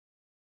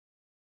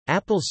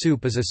Apple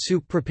soup is a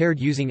soup prepared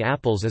using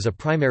apples as a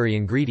primary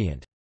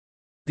ingredient.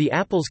 The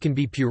apples can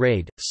be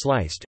pureed,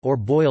 sliced, or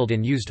boiled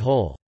and used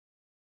whole.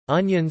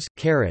 Onions,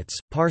 carrots,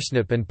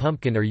 parsnip and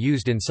pumpkin are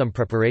used in some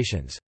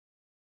preparations.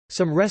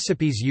 Some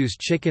recipes use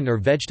chicken or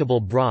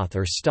vegetable broth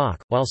or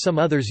stock, while some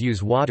others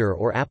use water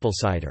or apple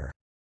cider.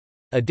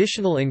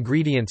 Additional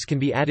ingredients can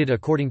be added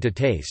according to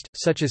taste,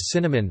 such as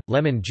cinnamon,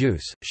 lemon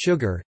juice,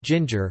 sugar,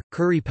 ginger,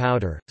 curry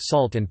powder,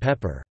 salt and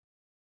pepper.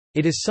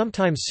 It is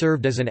sometimes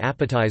served as an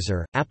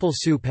appetizer. Apple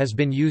soup has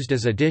been used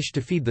as a dish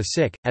to feed the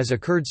sick, as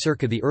occurred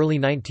circa the early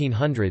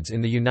 1900s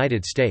in the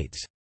United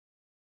States.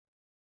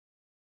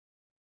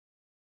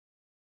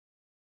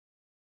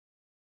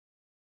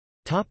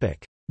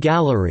 Topic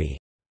Gallery.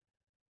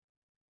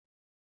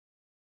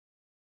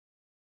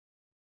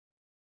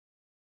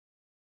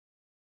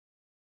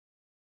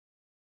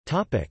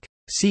 Topic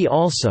See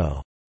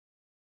also.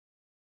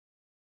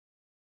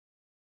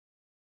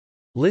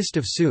 List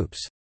of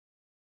soups.